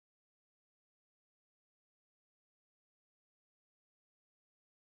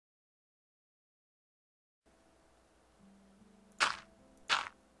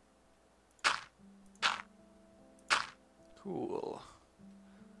Cool.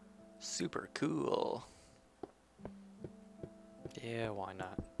 Super cool. Yeah, why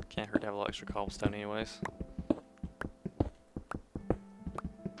not? Can't hurt to have a little extra cobblestone anyways.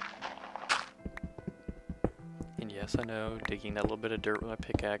 And yes, I know, digging that little bit of dirt with my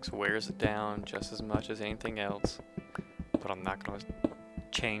pickaxe wears it down just as much as anything else. But I'm not going to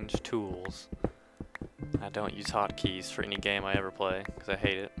change tools. I don't use hotkeys for any game I ever play, because I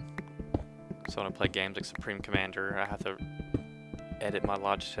hate it. So when I play games like Supreme Commander, I have to edit my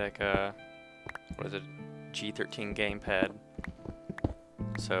Logitech, what is it, G13 gamepad.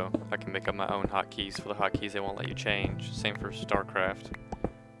 So I can make up my own hotkeys for the hotkeys they won't let you change. Same for StarCraft.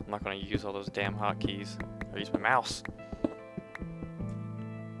 I'm not going to use all those damn hotkeys. I use my mouse.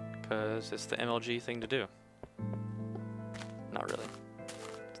 Because it's the MLG thing to do. Not really.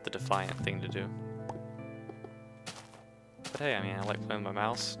 It's the defiant thing to do. But hey, I mean, I like playing with my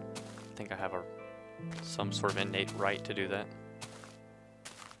mouse. I think I have some sort of innate right to do that.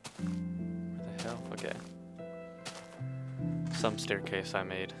 Where the hell? Okay. Some staircase I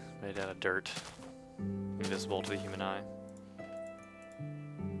made out of dirt. Invisible to the human eye.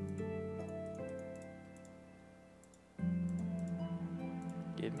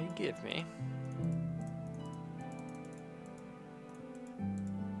 Give me, give me.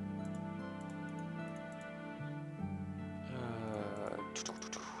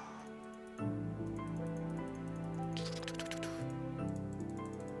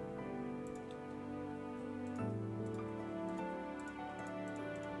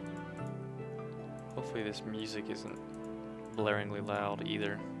 Hopefully this music isn't blaringly loud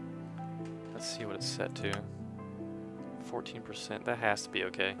either. Let's see what it's set to. 14%, that has to be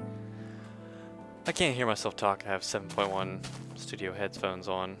okay. I can't hear myself talk. I have 7.1 studio headphones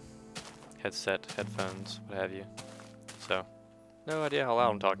on. Headset, headphones, what have you. So, no idea how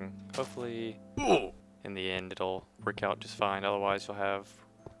loud I'm talking. Hopefully, in the end it'll work out just fine. Otherwise you'll have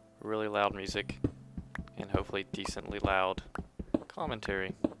really loud music and hopefully decently loud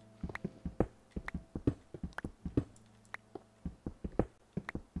commentary.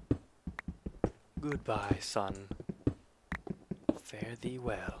 Goodbye, sun. Fare thee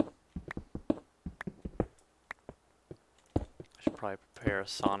well. I should probably prepare a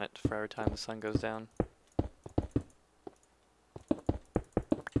sonnet for every time the sun goes down.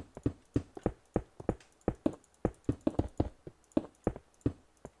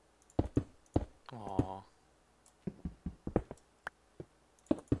 Aww.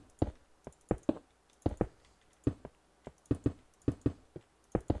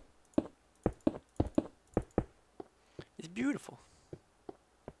 It's beautiful.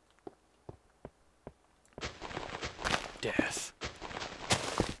 Death.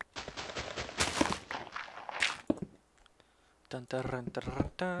 Dun dun dun dun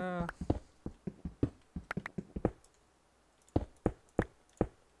dun.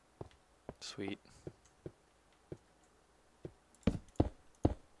 Sweet.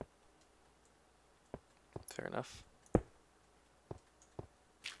 Fair enough.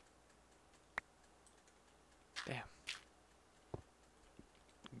 Damn.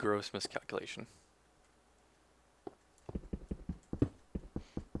 Gross miscalculation.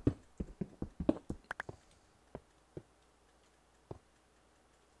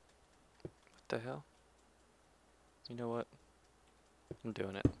 What the hell? You know what? I'm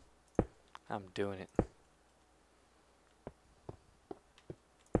doing it. I'm doing it.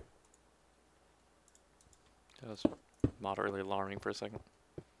 That was moderately alarming for a second.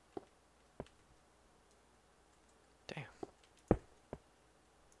 Damn.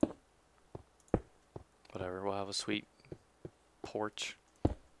 Whatever, we'll have a sweet porch.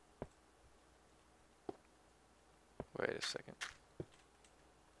 Wait a second.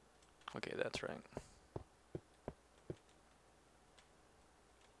 Okay, that's right.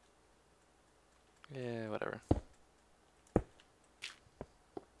 Yeah, whatever.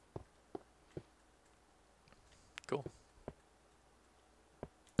 Cool.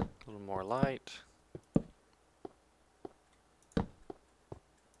 A little more light.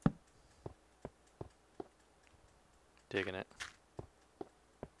 Digging it.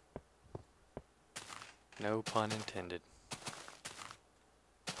 No pun intended.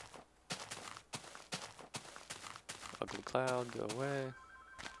 Ugly cloud, go away.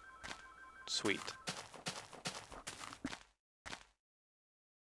 Sweet.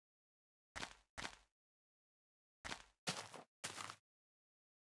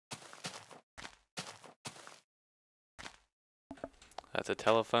 That's a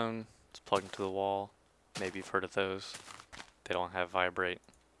telephone. It's plugged into the wall. Maybe you've heard of those. They don't have vibrate.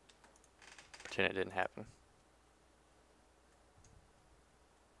 Pretend it didn't happen.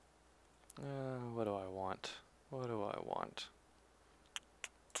 What do I want? What do I want?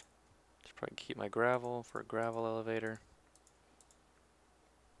 Should probably keep my gravel for a gravel elevator.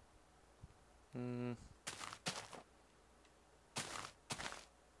 Get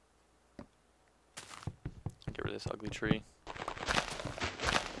rid of this ugly tree.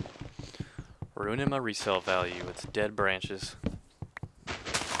 Ruining my resale value with dead branches.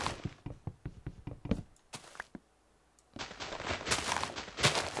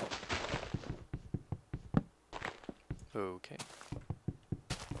 Okay.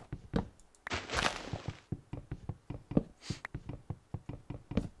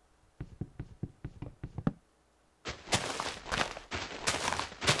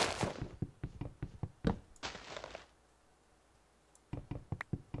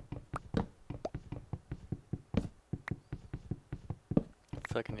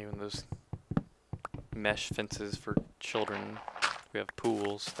 Fucking even those mesh fences for children. We have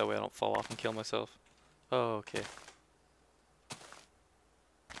pools, that way I don't fall off and kill myself. Oh, okay.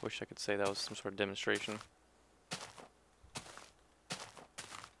 Wish I could say that was some sort of demonstration.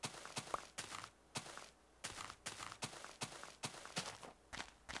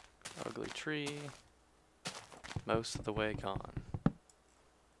 Ugly tree. Most of the way gone.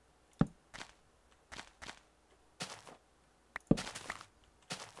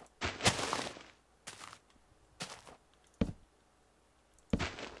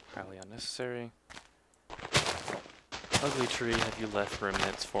 Highly unnecessary. Ugly tree, have you left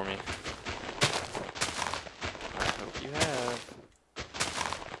remnants for me? I hope you have.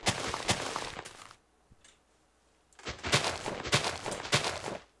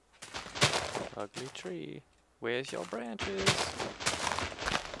 Ugly tree, where's your branches?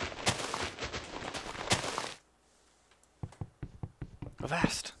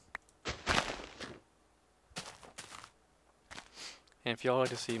 Avast! And if y'all like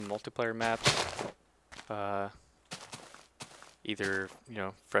to see multiplayer maps, either, you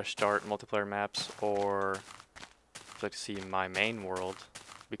know, fresh start multiplayer maps, or if you'd like to see my main world,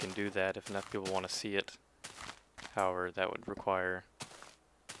 we can do that if enough people want to see it. However, that would require,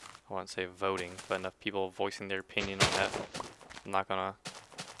 I won't say voting, but enough people voicing their opinion on that. I'm not gonna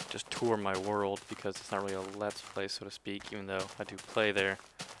just tour my world because it's not really a let's play, so to speak, even though I do play there.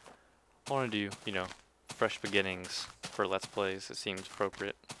 I want to do, you know, fresh beginnings for let's plays. It seems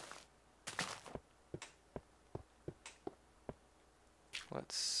appropriate.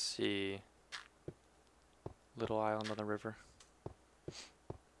 Let's see. Little island on the river.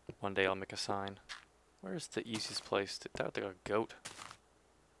 One day I'll make a sign. Where's the easiest place to... That would think a goat.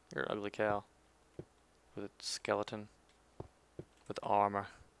 You're an ugly cow. With a skeleton. With armor.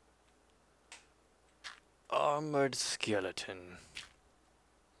 Armored skeleton.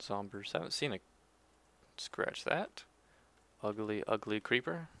 Zombies. Haven't seen a... Scratch that. Ugly, ugly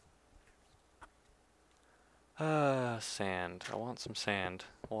creeper. Sand. I want some sand.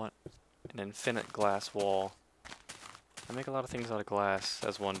 I want an infinite glass wall. I make a lot of things out of glass,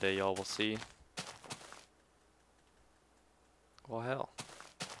 as one day y'all will see. Well, hell.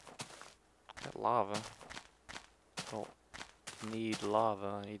 Got lava. Don't need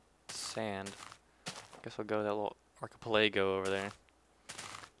lava, I need sand. Guess I'll go to that little archipelago over there.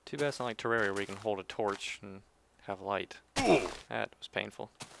 Too bad it's not like Terraria where you can hold a torch and have light. That was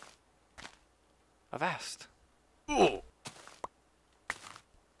painful. Avast!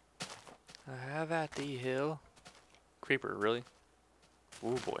 Have at thee, hill. Creeper, really?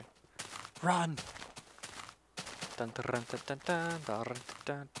 Ooh boy. Run! Dun dun dun dun dun dun dun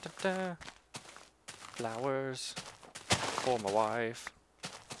dun dun dun. Flowers for my wife.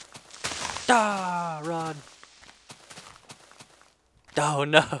 Ah! Run! Oh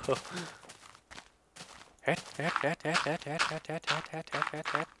no!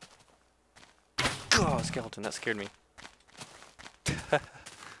 Oh, skeleton, that scared me.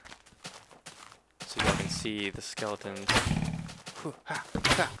 So y'all can see the skeletons.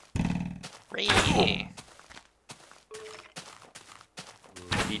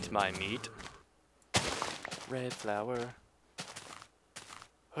 Eat my meat. Red flower.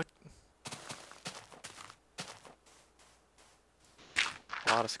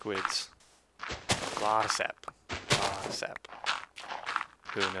 A lot of squids. A lot of sap. A lot of sap.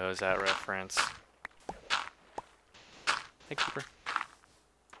 Who knows that reference? Hey, Keeper.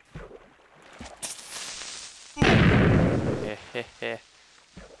 Hehehe.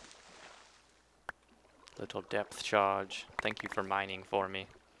 Little depth charge. Thank you for mining for me.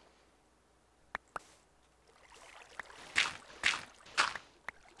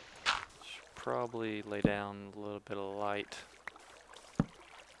 Should probably lay down a little bit of light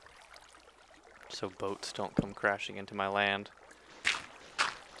so boats don't come crashing into my land.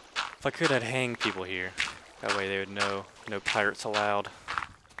 If I could, I'd hang people here. That way they would know no pirates allowed.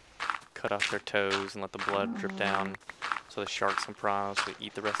 Cut off their toes and let the blood drip down so the sharks and piranhas would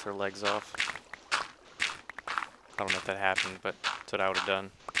eat the rest of their legs off. I don't know if that happened, but that's what I would have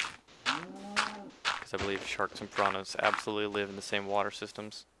done. Because I believe sharks and piranhas absolutely live in the same water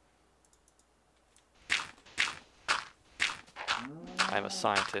systems. I'm a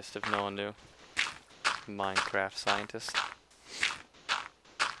scientist, if no one knew. Minecraft scientist.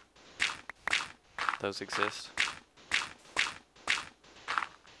 Those exist.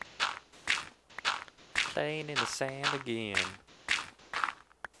 Playing in the sand again.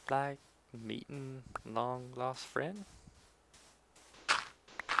 Like meeting a long lost friend.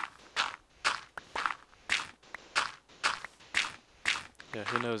 Yeah,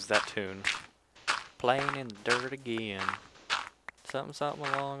 who knows that tune? Playing in the dirt again. Something, something,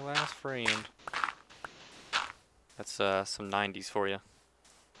 a long last friend. That's some 90s for you.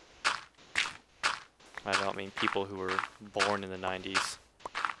 I don't mean people who were born in the 90s.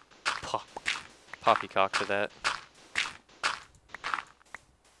 Poppycock to that.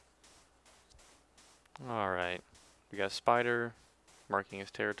 Alright. We got a spider marking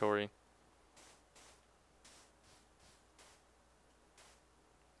his territory.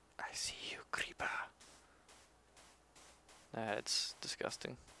 I see you, creeper. That's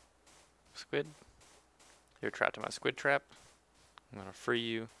disgusting. Squid, you're trapped in my squid trap. I'm gonna free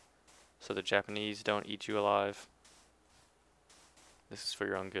you so the Japanese don't eat you alive. This is for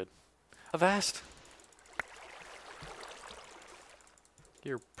your own good. Avast!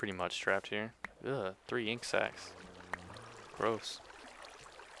 You're pretty much trapped here. Ugh, 3 ink sacs. Gross.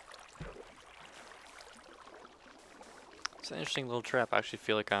 It's an interesting little trap. I actually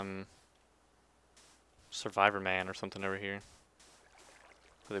feel like I'm Survivor Man or something over here.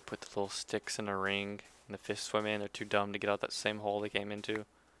 Where they put the little sticks in a ring and the fish swim in. They're too dumb to get out that same hole they came into.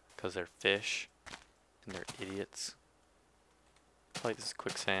 Because they're fish. And they're idiots. I feel like this is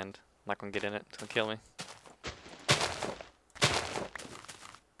quicksand. I'm not gonna get in it. It's gonna kill me.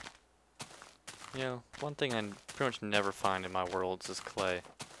 You know, one thing I pretty much never find in my worlds is clay.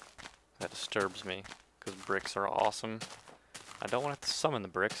 That disturbs me. Because bricks are awesome. I don't want to have to summon the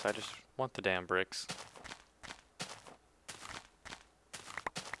bricks. I just want the damn bricks.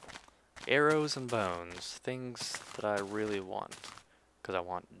 Arrows and bones. Things that I really want. Because I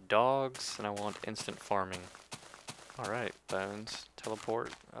want dogs and I want instant farming. Alright, bones.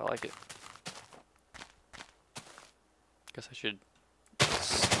 Teleport. I like it. Guess I should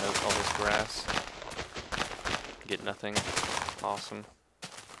smoke all this grass. Get nothing. Awesome.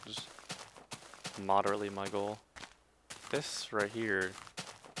 Just moderately my goal. This right here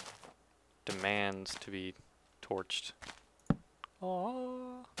demands to be torched.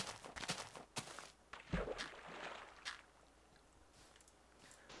 Aww.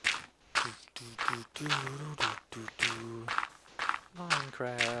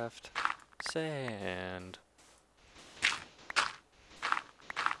 Minecraft. Sand.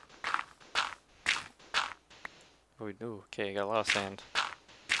 Oh, okay, got a lot of sand.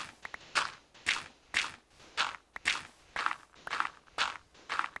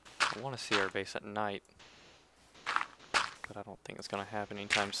 I want to see our base at night, but I don't think it's going to happen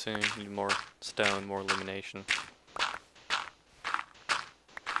anytime soon. Need more stone, more illumination.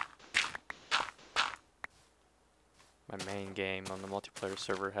 My main game on the multiplayer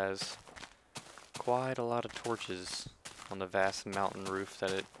server has quite a lot of torches on the vast mountain roof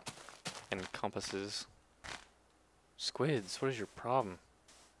that it encompasses. Squids, what is your problem?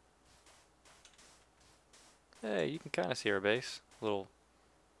 Hey, you can kind of see our base. Little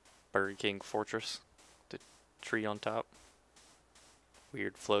Burger King fortress. The tree on top.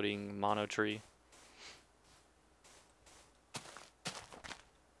 Weird floating mono tree.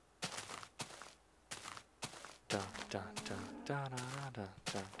 Dun dun dun dun dun dun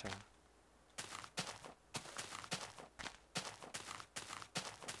dun dun.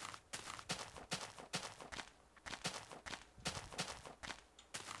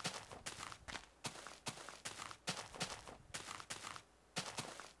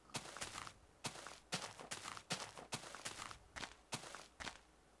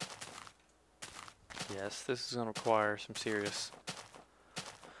 Yes, this is going to require some serious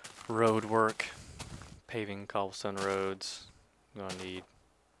road work. Paving cobblestone roads. I'm going to need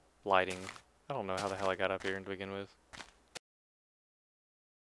lighting. I don't know how the hell I got up here to begin with.